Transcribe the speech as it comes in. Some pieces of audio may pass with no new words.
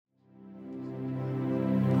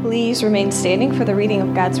Please remain standing for the reading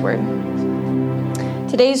of God's Word.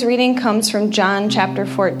 Today's reading comes from John chapter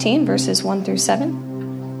 14, verses 1 through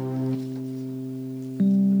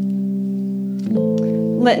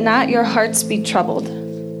 7. Let not your hearts be troubled.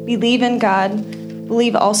 Believe in God,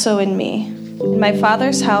 believe also in me. In my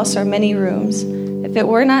Father's house are many rooms. If it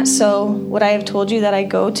were not so, would I have told you that I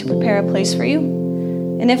go to prepare a place for you?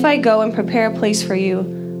 And if I go and prepare a place for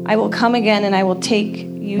you, I will come again and I will take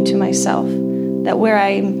you to myself, that where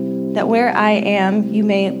I am, you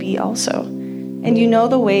may be also. And you know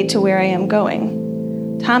the way to where I am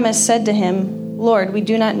going. Thomas said to him, Lord, we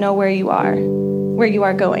do not know where you are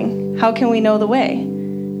going. How can we know the way?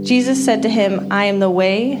 Jesus said to him, I am the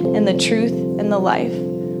way and the truth and the life.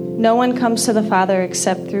 No one comes to the Father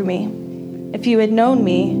except through me. If you had known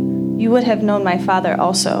me, you would have known my Father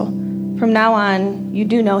also. From now on, you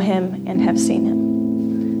do know him and have seen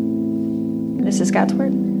him. This is God's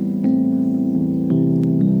Word.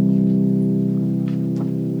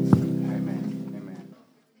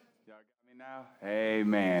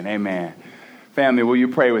 Amen. Family, will you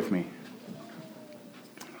pray with me?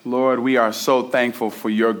 Lord, we are so thankful for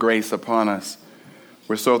your grace upon us.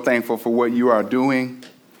 We're so thankful for what you are doing.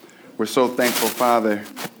 We're so thankful, Father,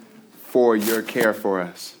 for your care for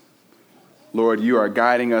us. Lord, you are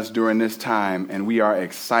guiding us during this time, and we are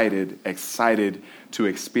excited to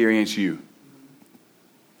experience you.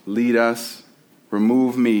 Lead us,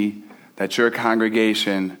 remove me, that your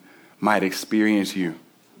congregation might experience you.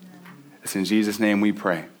 It's in Jesus' name we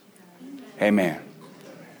pray. Amen.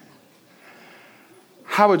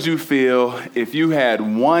 How would you feel if you had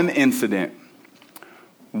one incident,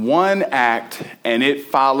 one act, and it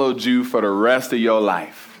followed you for the rest of your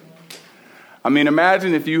life? I mean,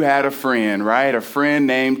 imagine if you had a friend, right? A friend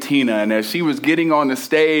named Tina, and as she was getting on the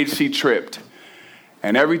stage, she tripped.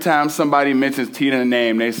 And every time somebody mentions Tina's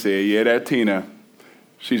name, they say, yeah, that Tina,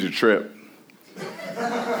 she's a trip.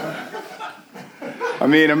 I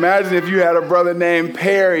mean, imagine if you had a brother named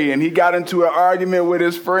Perry and he got into an argument with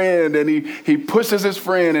his friend and he pushes his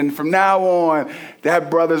friend, and from now on, that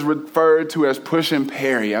brother's referred to as pushing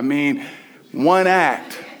Perry. I mean, one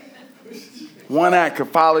act could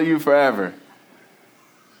follow you forever.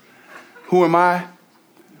 Who am I?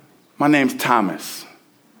 My name's Thomas.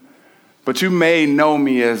 But you may know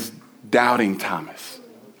me as Doubting Thomas.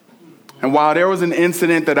 And while there was an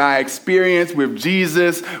incident that I experienced with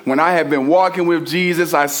Jesus, when I had been walking with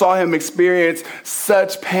Jesus, I saw him experience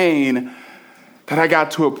such pain that I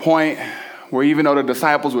got to a point where even though the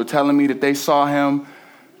disciples were telling me that they saw him,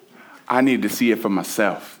 I needed to see it for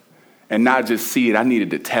myself. And not just see it, I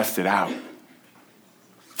needed to test it out.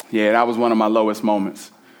 Yeah, that was one of my lowest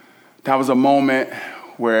moments. That was a moment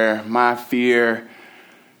where my fear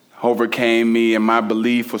overcame me and my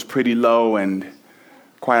belief was pretty low, and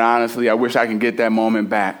quite honestly, I wish I could get that moment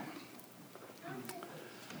back.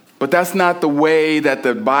 But that's not the way that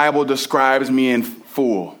the Bible describes me in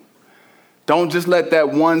full. Don't just let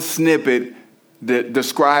that one snippet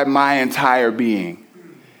describe my entire being.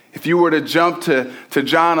 If you were to jump to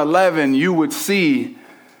John 11, you would see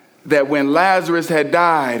that when Lazarus had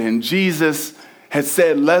died and Jesus had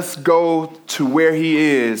said, let's go to where he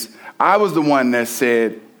is, I was the one that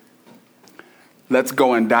said, let's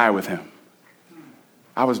go and die with him.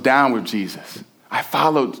 I was down with Jesus. I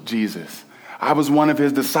followed Jesus. I was one of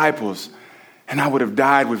his disciples, and I would have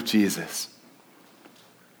died with Jesus.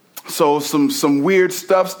 So some weird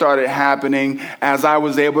stuff started happening as I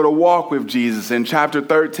was able to walk with Jesus. In chapter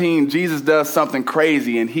 13, Jesus does something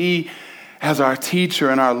crazy, and he, as our teacher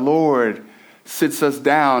and our Lord, sits us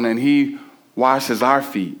down and he washes our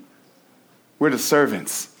feet. We're the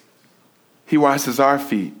servants. He washes our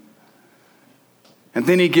feet. And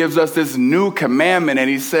then he gives us this new commandment, and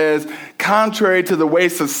he says, contrary to the way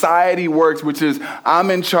society works, which is I'm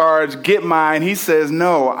in charge, get mine, he says,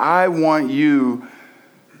 no, I want you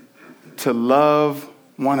to love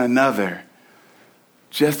one another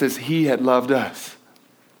just as he had loved us.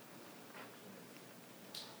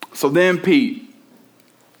 So then Pete,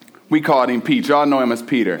 we called him Pete. Y'all know him as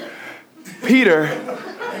Peter. Peter,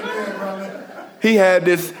 he had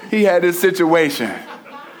this situation.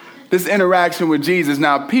 This interaction with Jesus.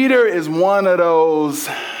 Now, Peter is one of those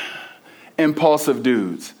impulsive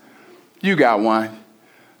dudes. You got one.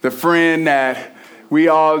 The friend that we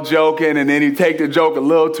all joking, and then he take the joke a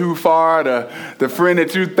little too far. The friend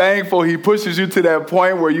that you're thankful, he pushes you to that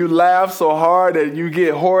point where you laugh so hard that you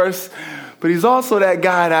get hoarse. But he's also that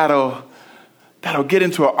guy that'll get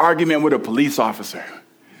into an argument with a police officer.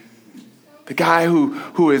 The guy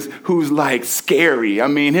who's like scary. I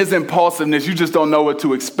mean, his impulsiveness, you just don't know what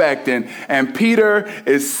to expect. And Peter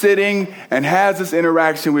is sitting and has this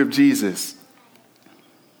interaction with Jesus.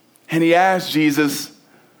 And he asked Jesus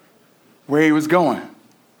where he was going.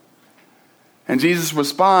 And Jesus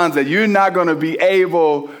responds that you're not going to be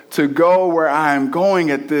able to go where I'm going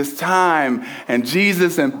at this time. And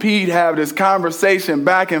Jesus and Pete have this conversation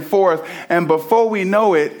back and forth. And before we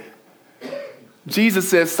know it, Jesus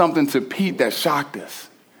says something to Pete that shocked us.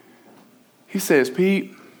 He says,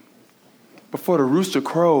 Pete, before the rooster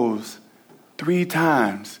crows 3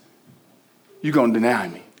 times, you're going to deny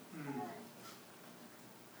me.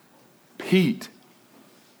 Pete,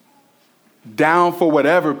 down for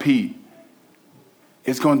whatever, Pete,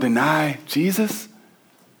 is going to deny Jesus?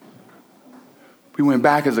 We went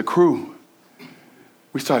back as a crew.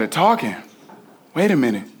 We started talking. Wait a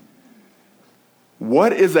minute.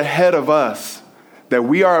 What is ahead of us that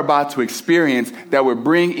we are about to experience that would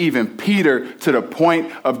bring even Peter to the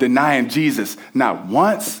point of denying Jesus? Not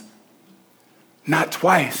once, not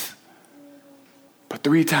twice, but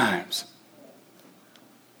 3 times.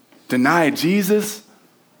 Deny Jesus?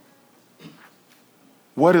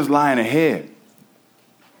 What is lying ahead?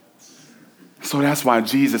 So that's why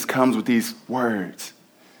Jesus comes with these words.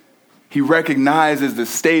 He recognizes the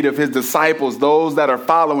state of his disciples, those that are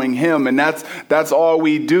following him. And that's all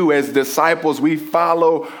we do as disciples. We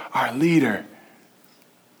follow our leader.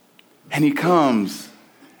 And he comes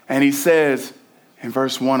and he says in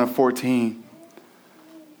verse 1 of 14,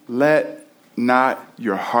 let not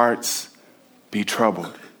your hearts be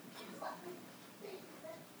troubled.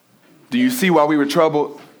 Do you see why we were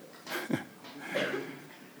troubled?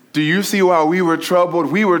 Do you see why we were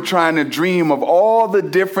troubled? We were trying to dream of all the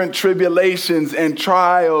different tribulations and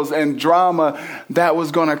trials and drama that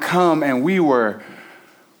was going to come, and we were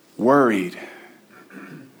worried,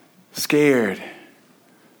 scared,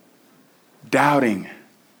 doubting.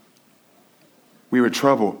 We were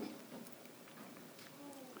troubled.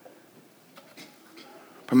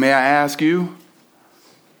 But may I ask you,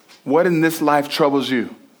 what in this life troubles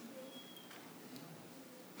you?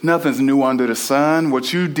 Nothing's new under the sun.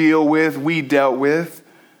 What you deal with, we dealt with.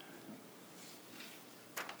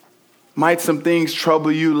 Might some things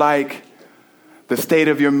trouble you like the state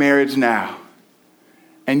of your marriage now?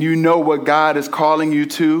 And you know what God is calling you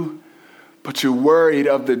to, but you're worried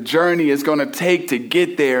of the journey it's going to take to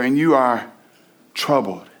get there, and you are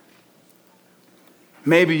troubled.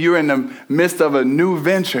 Maybe you're in the midst of a new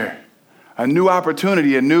venture, a new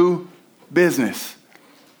opportunity, a new business.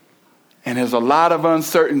 And there's a lot of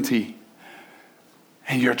uncertainty,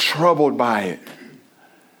 and you're troubled by it.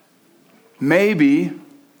 Maybe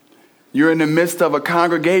you're in the midst of a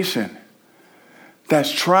congregation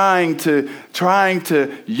that's trying to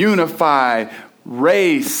unify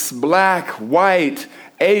race, black, white,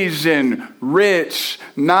 Asian, rich,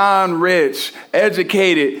 non-rich,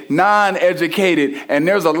 educated, non-educated. And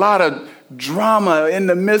there's a lot of drama in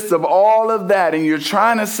the midst of all of that. And you're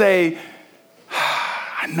trying to say,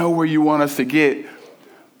 I know where you want us to get,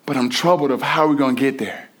 but I'm troubled of how we're going to get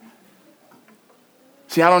there.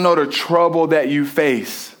 See, I don't know the trouble that you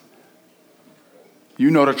face.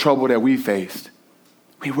 You know the trouble that we faced.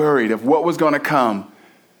 We worried of what was going to come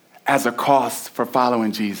as a cost for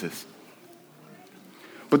following Jesus.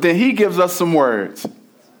 But then he gives us some words.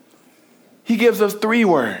 He gives us 3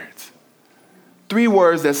 words. 3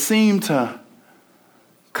 words that seem to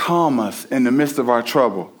calm us in the midst of our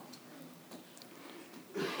trouble.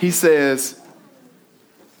 He says,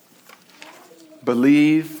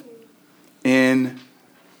 believe in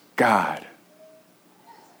God.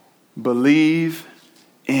 Believe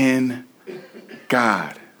in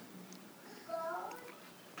God.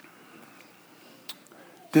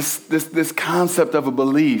 This concept of a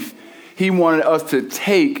belief, he wanted us to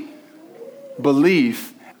take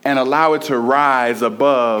belief and allow it to rise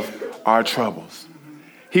above our troubles.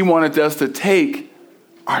 He wanted us to take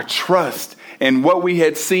our trust in what we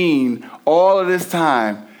had seen all of this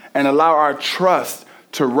time and allow our trust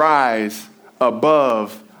to rise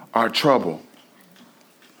above our trouble.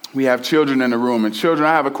 We have children in the room, and children,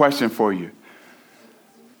 I have a question for you.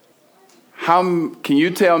 Can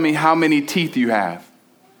you tell me how many teeth you have?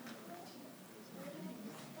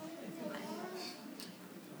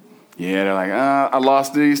 Yeah, they're like, I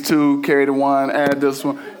lost these 2, carry the 1, add this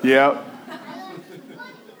one. Yep.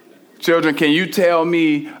 Children, can you tell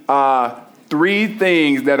me 3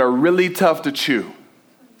 things that are really tough to chew?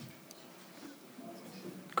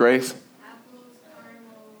 Grace?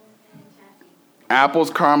 Apples,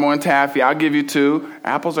 caramel, and taffy. I'll give you 2.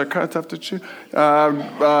 Apples are kind of tough to chew.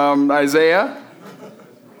 Isaiah?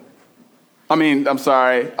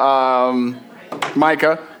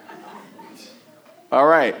 Micah. All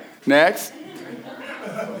right. Next.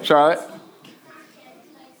 Charlotte?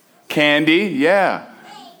 Candy. Yeah.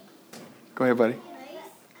 Go ahead, buddy.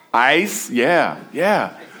 Ice? Yeah.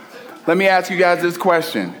 Let me ask you guys this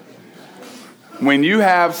question. When you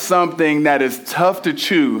have something that is tough to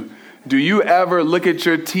chew, do you ever look at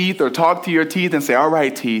your teeth or talk to your teeth and say, all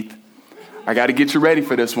right, teeth, I got to get you ready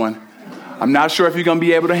for this one. I'm not sure if you're going to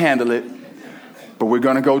be able to handle it, but we're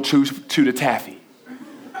going to go chew the taffy.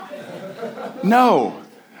 No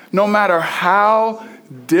matter how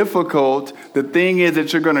difficult the thing is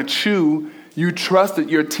that you're going to chew, you trust that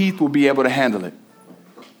your teeth will be able to handle it.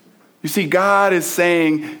 You see, God is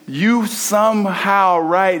saying you somehow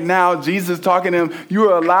right now, Jesus talking to him, you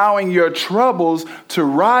are allowing your troubles to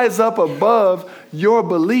rise up above your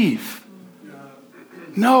belief.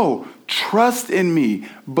 No, trust in me,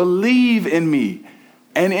 believe in me.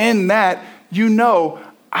 And in that, you know,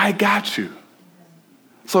 I got you.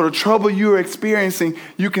 So the trouble you're experiencing,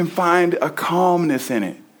 you can find a calmness in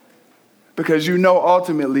it because you know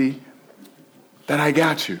ultimately that I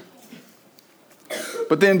got you.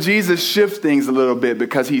 But then Jesus shifts things a little bit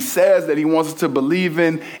because he says that he wants us to believe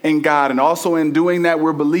in God. And also in doing that,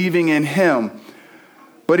 we're believing in him.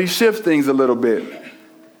 But he shifts things a little bit.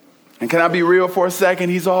 And can I be real for a second?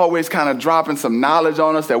 He's always kind of dropping some knowledge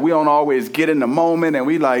on us that we don't always get in the moment. And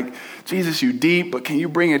we like, Jesus, you deep, but can you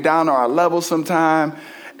bring it down to our level sometime?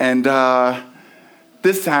 And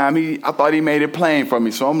this time, I thought he made it plain for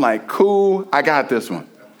me. So I'm like, cool, I got this one.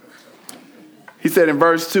 He said in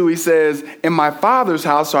verse 2, he says, in my Father's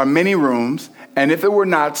house are many rooms, and if it were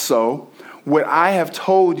not so, would I have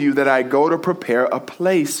told you that I go to prepare a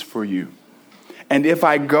place for you? And if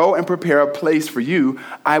I go and prepare a place for you,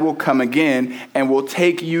 I will come again and will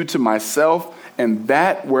take you to myself, and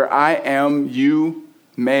that where I am, you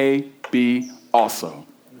may be also.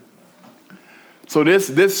 So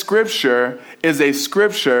this scripture is a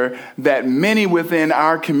scripture that many within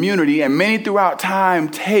our community and many throughout time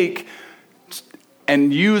take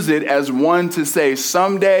and use it as one to say,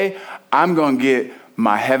 someday I'm going to get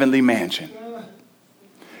my heavenly mansion.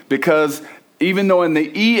 Because even though in the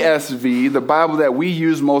ESV, the Bible that we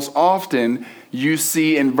use most often, you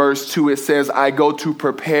see in verse 2, it says, I go to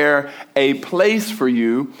prepare a place for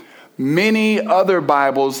you. Many other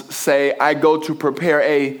Bibles say, I go to prepare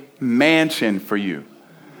a mansion for you.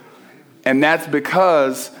 And that's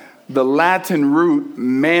because the Latin root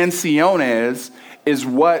mansiones is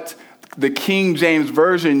what the King James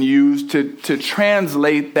Version used to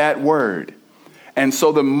translate that word. And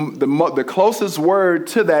so the closest word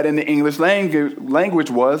to that in the English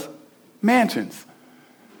language was mansions.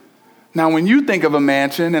 Now, when you think of a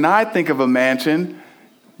mansion and I think of a mansion,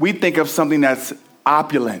 we think of something that's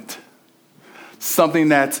opulent, something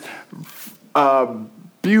that's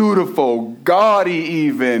beautiful, gaudy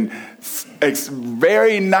even, it's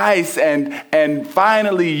very nice, and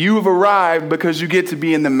finally you've arrived because you get to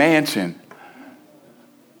be in the mansion.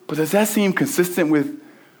 But does that seem consistent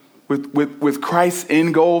with Christ's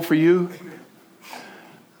end goal for you?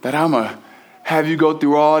 That I'm going to have you go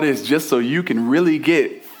through all this just so you can really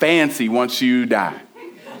get fancy once you die.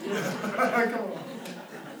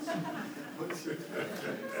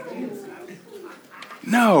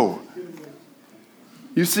 No.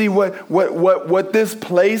 You see what this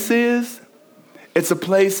place is? It's a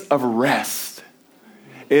place of rest.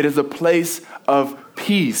 It is a place of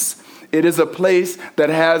peace. It is a place that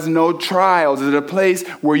has no trials. It is a place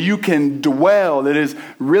where you can dwell. It is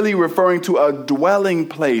really referring to a dwelling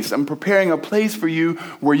place. I'm preparing a place for you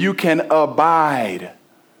where you can abide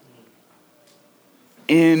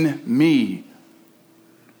in me.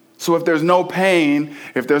 So if there's no pain,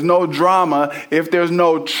 if there's no drama, if there's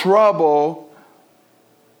no trouble,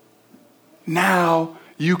 now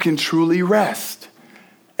you can truly rest.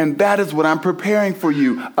 And that is what I'm preparing for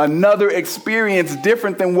you. Another experience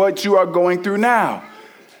different than what you are going through now.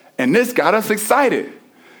 And this got us excited.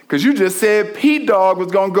 Because you just said Pete Dog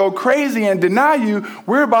was going to go crazy and deny you.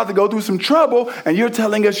 We're about to go through some trouble. And you're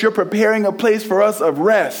telling us you're preparing a place for us of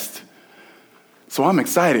rest. So I'm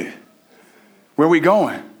excited. Where are we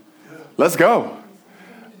going? Let's go.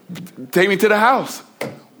 Take me to the house.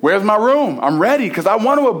 Where's my room? I'm ready because I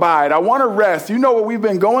want to abide. I want to rest. You know what we've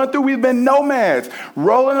been going through? We've been nomads,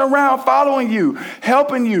 rolling around, following you,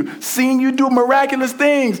 helping you, seeing you do miraculous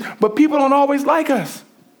things. But people don't always like us.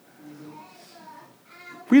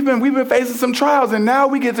 We've been facing some trials, and now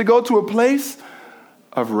we get to go to a place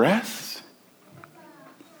of rest.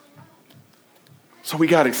 So we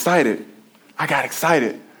got excited. I got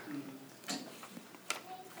excited.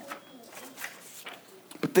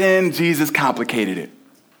 But then Jesus complicated it.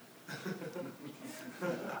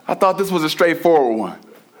 I thought this was a straightforward one.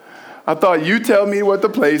 I thought you tell me what the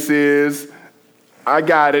place is. I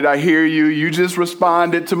got it. I hear you. You just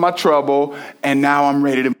responded to my trouble. And now I'm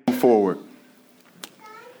ready to move forward.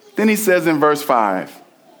 Then he says in verse 5,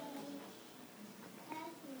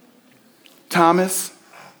 Thomas,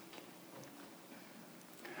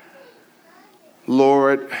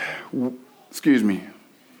 Lord, excuse me.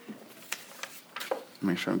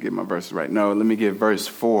 Make sure I'm getting my verses right. No, let me get verse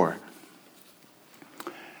 4.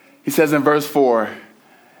 He says in verse 4,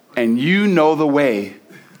 and you know the way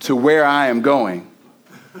to where I am going.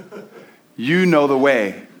 You know the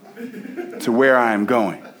way to where I am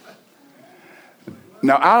going.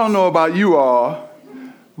 Now, I don't know about you all,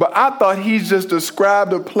 but I thought he just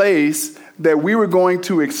described a place that we were going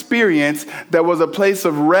to experience that was a place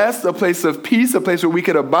of rest, a place of peace, a place where we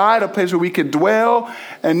could abide, a place where we could dwell.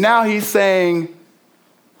 And now he's saying,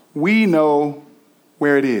 we know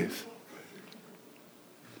where it is.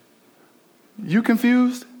 You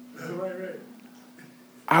confused? Right.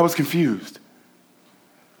 I was confused.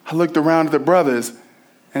 I looked around at the brothers,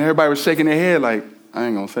 and everybody was shaking their head like, I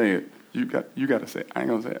ain't going to say it. You got to say it. I ain't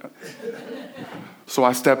going to say it. So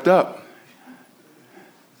I stepped up,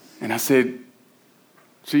 and I said,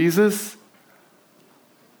 Jesus,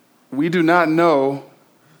 we do not know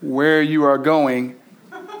where you are going.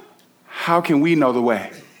 How can we know the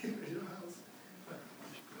way?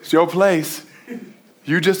 It's your place.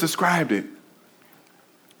 You just described it.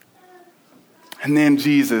 And then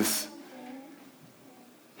Jesus,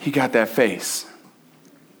 he got that face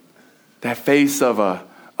of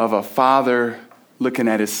a father looking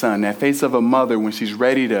at his son, that face of a mother when she's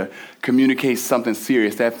ready to communicate something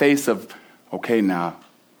serious, that face of, okay, now,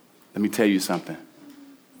 let me tell you something.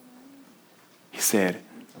 He said,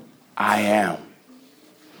 I am.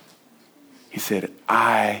 He said,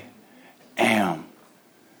 I am.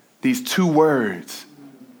 These two words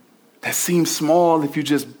that seem small if you're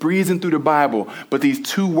just breezing through the Bible, but these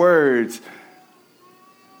two words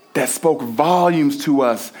that spoke volumes to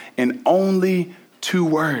us in only two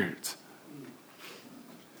words.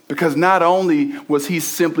 Because not only was he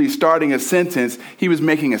simply starting a sentence, he was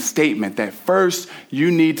making a statement that first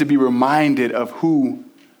you need to be reminded of who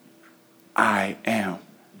I am.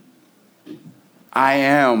 I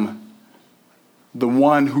am the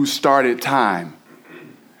one who started time.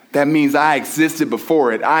 That means I existed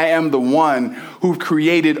before it. I am the one who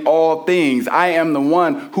created all things. I am the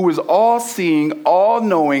one who is all-seeing,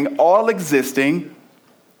 all-knowing, all-existing.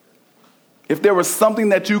 If there was something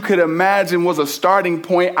that you could imagine was a starting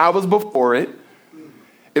point, I was before it.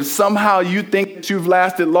 If somehow you think that you've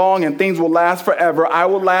lasted long and things will last forever, I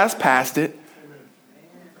will last past it.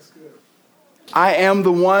 I am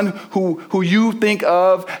the one who you think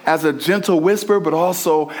of as a gentle whisper, but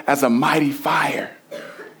also as a mighty fire.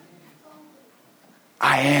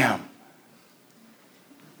 I am.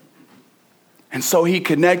 And so he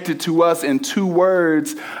connected to us in two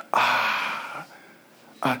words, a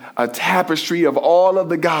tapestry of all of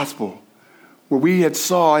the gospel, where we had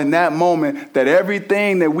saw in that moment that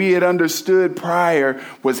everything that we had understood prior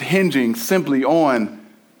was hinging simply on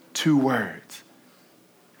two words,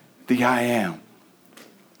 the I am.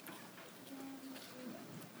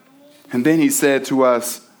 And then he said to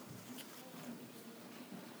us,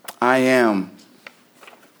 I am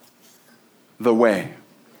the way.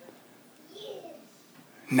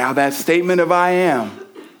 Now that statement of I am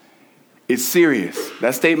is serious.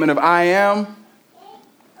 That statement of I am,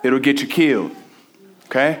 it'll get you killed.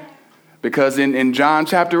 Okay? Because in John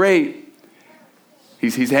chapter 8,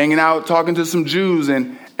 he's hanging out talking to some Jews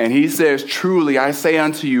and he says, truly I say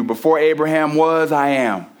unto you, before Abraham was, I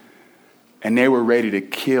am. And they were ready to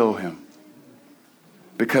kill him.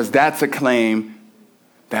 Because that's a claim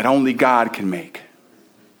that only God can make.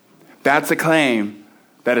 That's a claim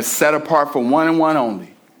that is set apart for one and one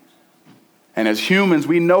only. And as humans,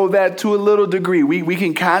 we know that to a little degree. We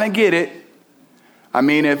can kind of get it. I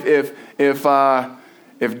mean, if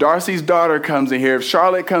Darcy's daughter comes in here, if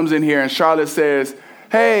Charlotte comes in here and Charlotte says,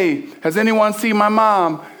 hey, has anyone seen my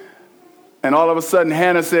mom? And all of a sudden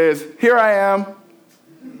Hannah says, here I am.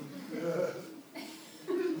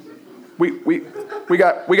 We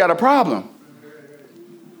got a problem.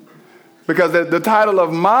 Because the title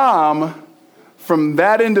of mom from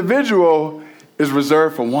that individual is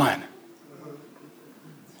reserved for one.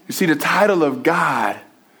 You see, the title of God,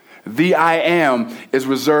 the I am, is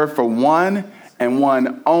reserved for one and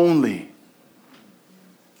one only.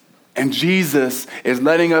 And Jesus is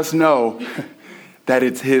letting us know that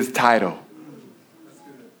it's his title.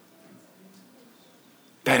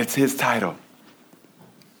 That it's his title.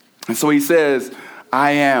 And so he says,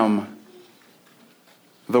 I am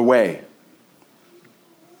the way.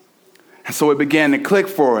 So it began to click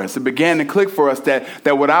for us. It began to click for us that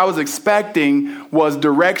what I was expecting was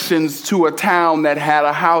directions to a town that had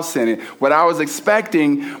a house in it. What I was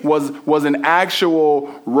expecting was an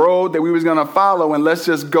actual road that we was going to follow, and let's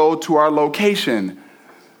just go to our location.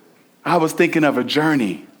 I was thinking of a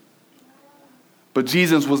journey. But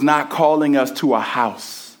Jesus was not calling us to a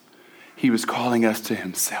house. He was calling us to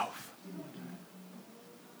himself.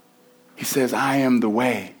 He says, I am the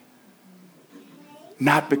way.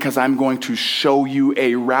 Not because I'm going to show you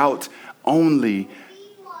a route only,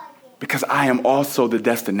 because I am also the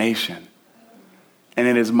destination. And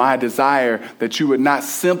it is my desire that you would not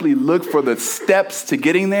simply look for the steps to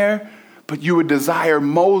getting there, but you would desire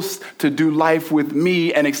most to do life with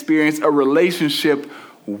me and experience a relationship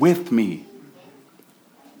with me.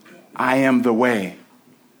 I am the way.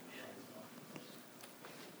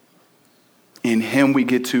 In him we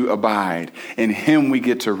get to abide. In him we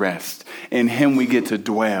get to rest. In him we get to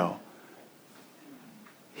dwell.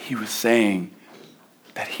 He was saying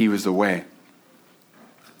that he was the way.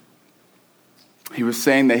 He was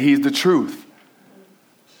saying that he's the truth.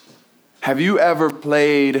 Have you ever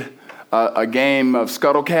played a game of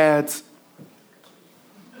Scuttlecads?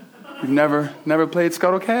 You've never played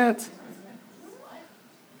Scuttlecads?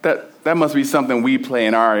 That must be something we play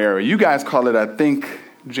in our area. You guys call it, I think,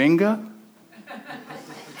 Jenga?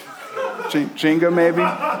 Jenga, maybe?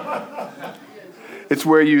 It's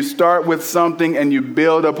where you start with something and you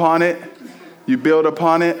build upon it. You build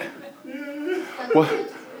upon it.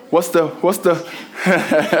 What's the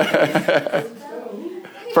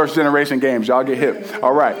first generation games? Y'all get hip.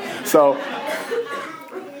 All right. So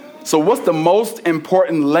what's the most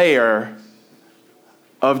important layer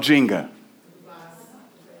of Jenga?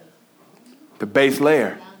 The base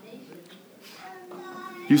layer.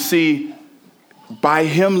 You see, by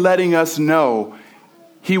him letting us know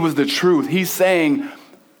he was the truth, he's saying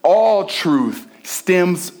all truth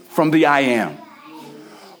stems from the I am.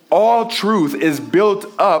 All truth is built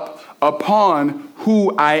up upon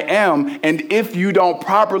who I am. And if you don't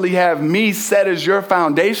properly have me set as your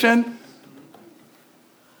foundation,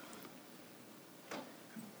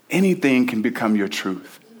 anything can become your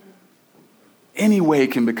truth. Any way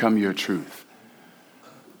can become your truth.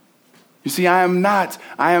 You see, I am not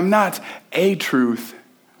a truth.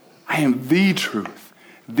 I am the truth,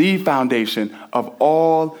 the foundation of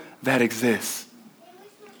all that exists.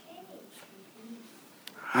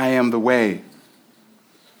 I am the way.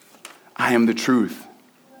 I am the truth.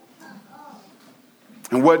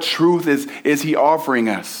 And what truth is he offering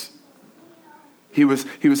us? He was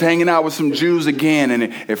hanging out with some Jews again, and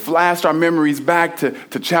it flashed our memories back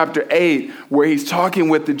to chapter 8, where he's talking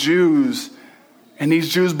with the Jews. And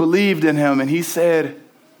these Jews believed in him, and he said,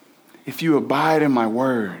 if you abide in my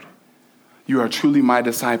word, you are truly my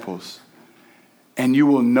disciples, and you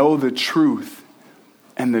will know the truth,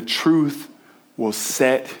 and the truth will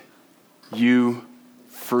set you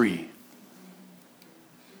free.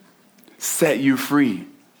 Set you free.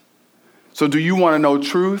 So do you want to know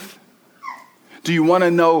truth? Do you want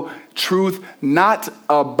to know truth not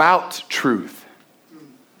about truth?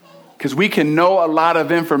 Because we can know a lot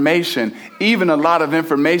of information, even a lot of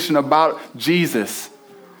information about Jesus.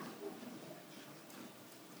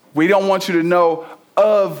 We don't want you to know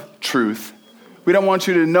of truth. We don't want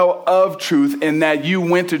you to know of truth in that you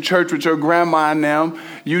went to church with your grandma and them.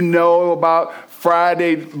 You know about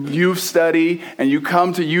Friday youth study, and you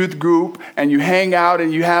come to youth group, and you hang out,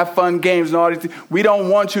 and you have fun games and all these things. We don't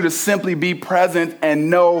want you to simply be present and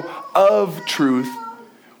know of truth.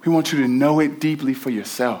 We want you to know it deeply for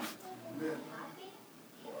yourself.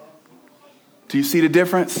 Do you see the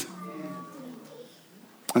difference?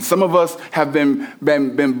 And some of us have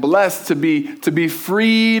been blessed to be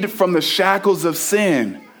freed from the shackles of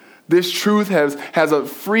sin. This truth has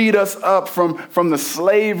freed us up from the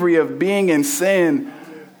slavery of being in sin.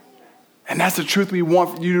 And that's the truth we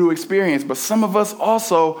want you to experience. But some of us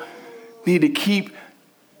also need to keep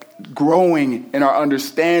growing in our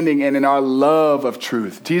understanding and in our love of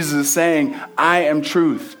truth. Jesus is saying, I am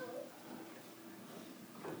truth.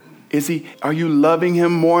 Are you loving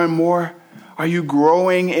him more and more? Are you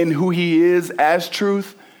growing in who he is as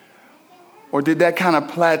truth? Or did that kind of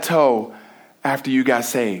plateau after you got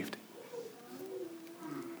saved?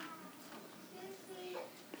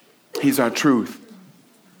 He's our truth.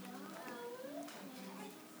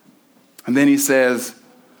 And then he says,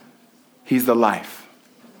 he's the life.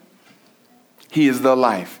 He is the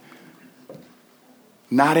life.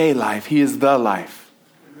 Not a life, he is the life.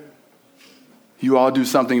 You all do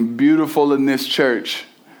something beautiful in this church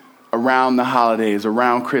around the holidays,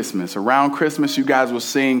 around Christmas. Around Christmas, you guys will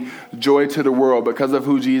sing Joy to the World because of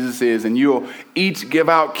who Jesus is. And you'll each give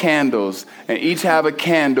out candles and each have a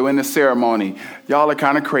candle in the ceremony. Y'all are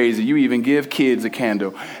kind of crazy. You even give kids a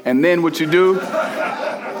candle. And then what you do,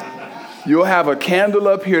 you'll have a candle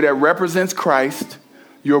up here that represents Christ.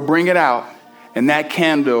 You'll bring it out, and that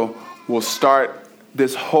candle will start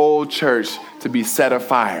this whole church to be set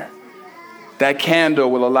afire. That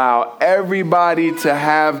candle will allow everybody to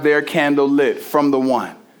have their candle lit from the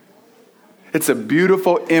one. It's a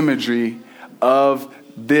beautiful imagery of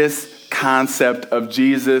this concept of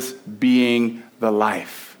Jesus being the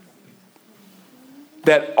life.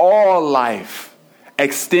 That all life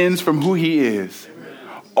extends from who he is.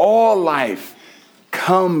 All life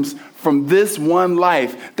comes from this one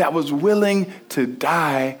life that was willing to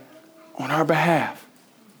die on our behalf.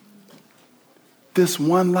 This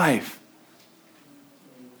one life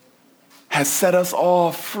has set us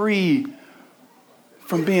all free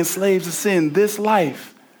from being slaves to sin. This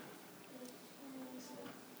life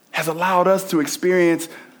has allowed us to experience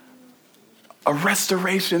a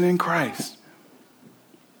restoration in Christ.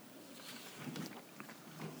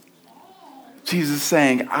 Jesus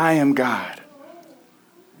saying, I am God,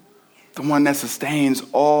 the one that sustains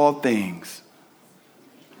all things.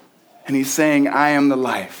 And he's saying, I am the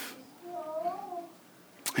life.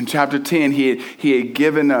 In chapter 10, he had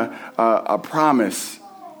given a promise.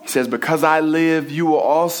 He says, because I live, you will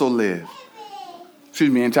also live.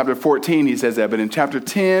 In chapter 14, he says that. But in chapter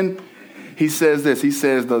 10, he says this. He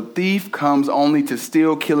says, the thief comes only to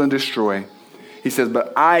steal, kill, and destroy. He says,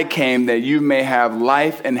 but I came that you may have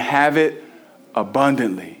life and have it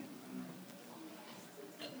abundantly.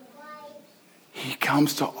 He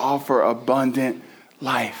comes to offer abundant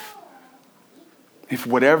life. If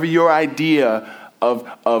whatever your idea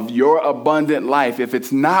of your abundant life, if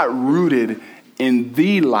it's not rooted in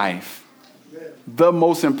the life, the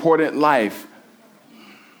most important life,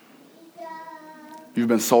 you've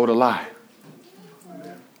been sold a lie.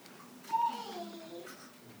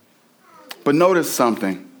 But notice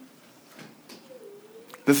something.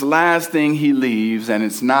 This last thing he leaves, and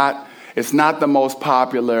it's not the most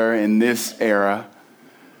popular in this era.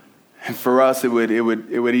 And for us, it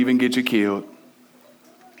would even get you killed.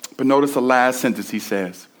 But notice the last sentence he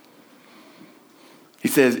says. He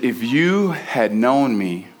says, if you had known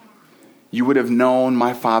me, you would have known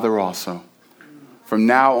my Father also. From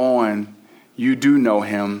now on, you do know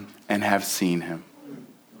him and have seen him.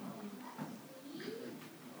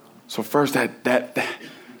 So first, that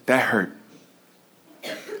hurt.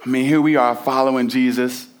 I mean, here we are following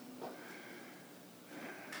Jesus.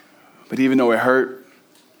 But even though it hurt,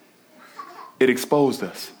 it exposed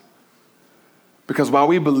us. Because while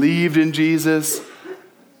we believed in Jesus,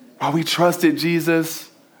 while we trusted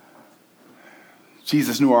Jesus,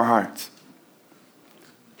 Jesus knew our hearts.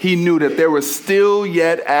 He knew that there were still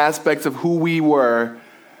yet aspects of who we were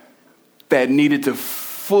that needed to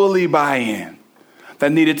fully buy in,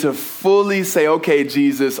 that needed to fully say, okay,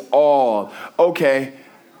 Jesus, all, okay,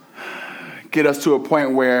 get us to a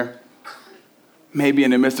point where maybe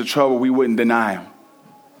in the midst of trouble, we wouldn't deny him.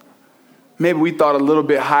 Maybe we thought a little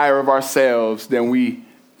bit higher of ourselves than we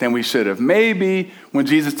should have. Maybe when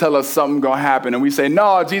Jesus tells us something going to happen and we say,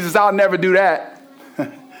 no, Jesus, I'll never do that.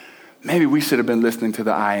 Maybe we should have been listening to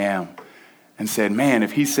the I am and said, man,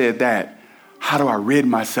 if he said that, how do I rid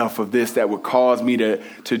myself of this that would cause me to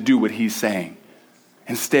do what he's saying?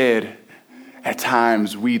 Instead, at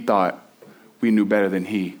times we thought we knew better than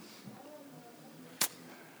he.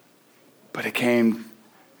 But it came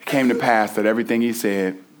to pass that everything he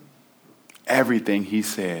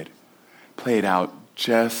said played out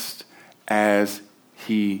just as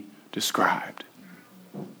he described.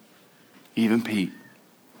 Even Pete.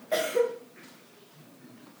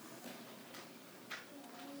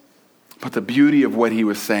 But the beauty of what he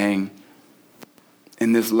was saying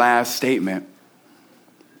in this last statement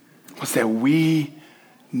was that we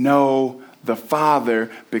know the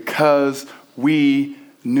Father because we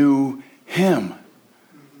knew him.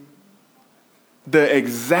 The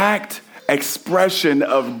exact expression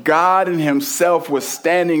of God and himself was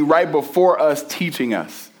standing right before us, teaching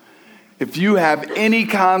us. If you have any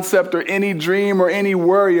concept or any dream or any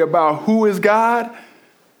worry about who is God,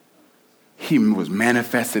 he was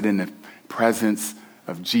manifested in the presence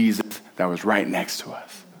of Jesus that was right next to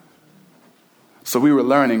us. So we were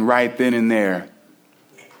learning right then and there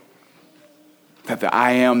that the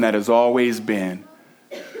I am that has always been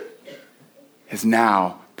is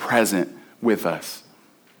now present with us.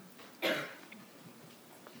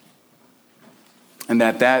 And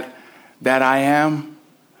that I am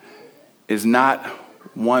is not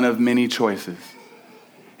one of many choices.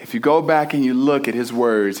 If you go back and you look at his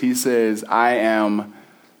words, he says, I am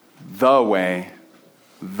the way,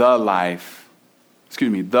 the life,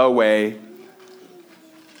 the way,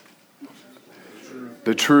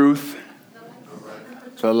 the truth,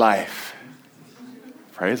 the life.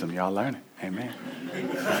 Praise him, y'all learning. Amen.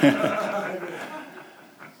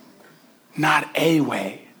 Not a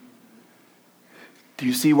way. Do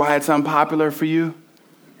you see why it's unpopular for you?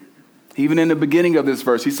 Even in the beginning of this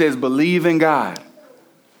verse, he says, believe in God.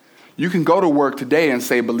 You can go to work today and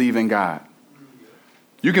say, believe in God.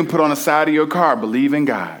 You can put on the side of your car, believe in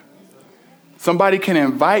God. Somebody can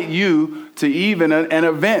invite you to even an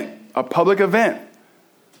event, a public event.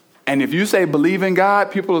 And if you say, believe in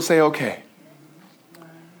God, people will say, okay.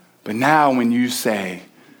 But now when you say,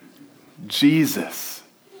 Jesus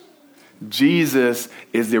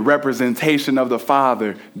is the representation of the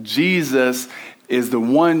Father. Jesus is the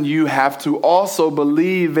one you have to also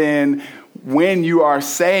believe in when you are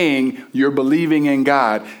saying you're believing in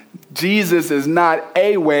God. Jesus is not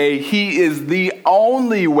a way. He is the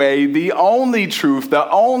only way, the only truth, the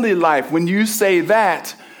only life. When you say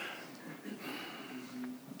that,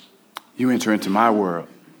 you enter into my world.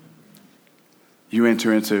 You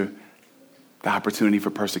enter into the opportunity for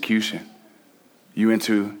persecution. You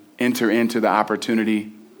enter into the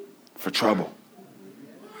opportunity for trouble.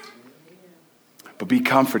 But be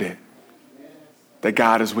comforted that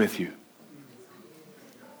God is with you.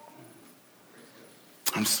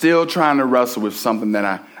 I'm still trying to wrestle with something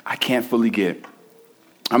that I can't fully get.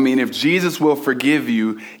 I mean, if Jesus will forgive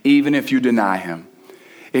you, even if you deny him,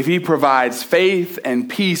 if he provides faith and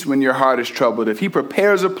peace when your heart is troubled, if he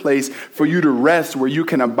prepares a place for you to rest where you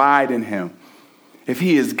can abide in him, if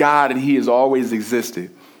he is God and he has always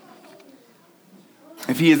existed,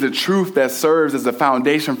 if he is the truth that serves as the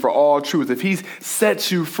foundation for all truth, if he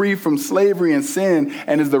sets you free from slavery and sin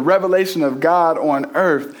and is the revelation of God on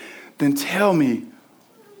earth, then tell me,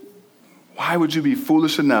 why would you be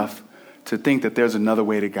foolish enough to think that there's another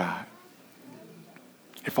way to God?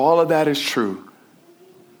 If all of that is true,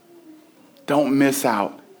 don't miss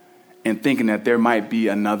out in thinking that there might be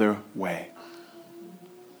another way.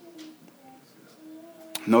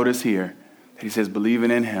 Notice here that he says believing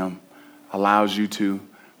in him allows you to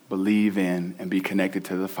believe in and be connected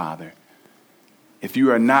to the Father. If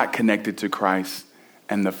you are not connected to Christ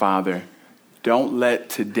and the Father, don't let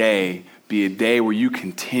today be a day where you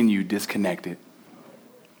continue disconnected.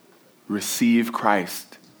 Receive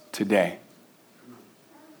Christ today.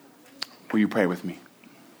 Will you pray with me?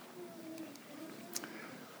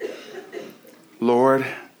 Lord,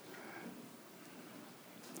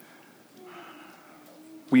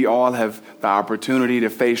 we all have the opportunity to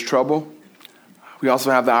face trouble. We also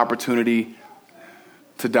have the opportunity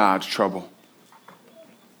to dodge trouble.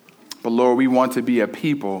 But Lord, we want to be a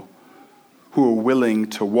people who are willing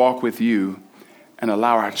to walk with you and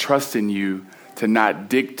allow our trust in you to not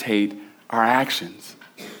dictate our actions.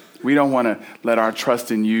 We don't want to let our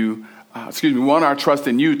trust in you, we want our trust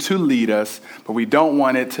in you to lead us, but we don't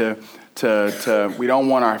want it we don't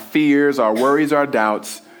want our fears, our worries, our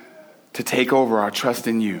doubts to take over our trust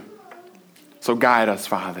in you. So guide us,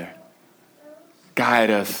 Father.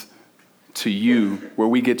 Guide us to you where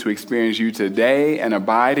we get to experience you today and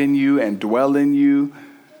abide in you and dwell in you.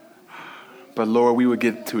 But Lord, we would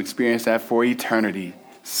get to experience that for eternity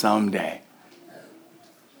someday.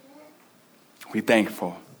 We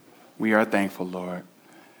are thankful, Lord,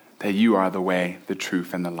 that you are the way, the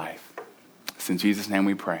truth, and the life. It's in Jesus' name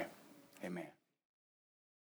we pray. Amen.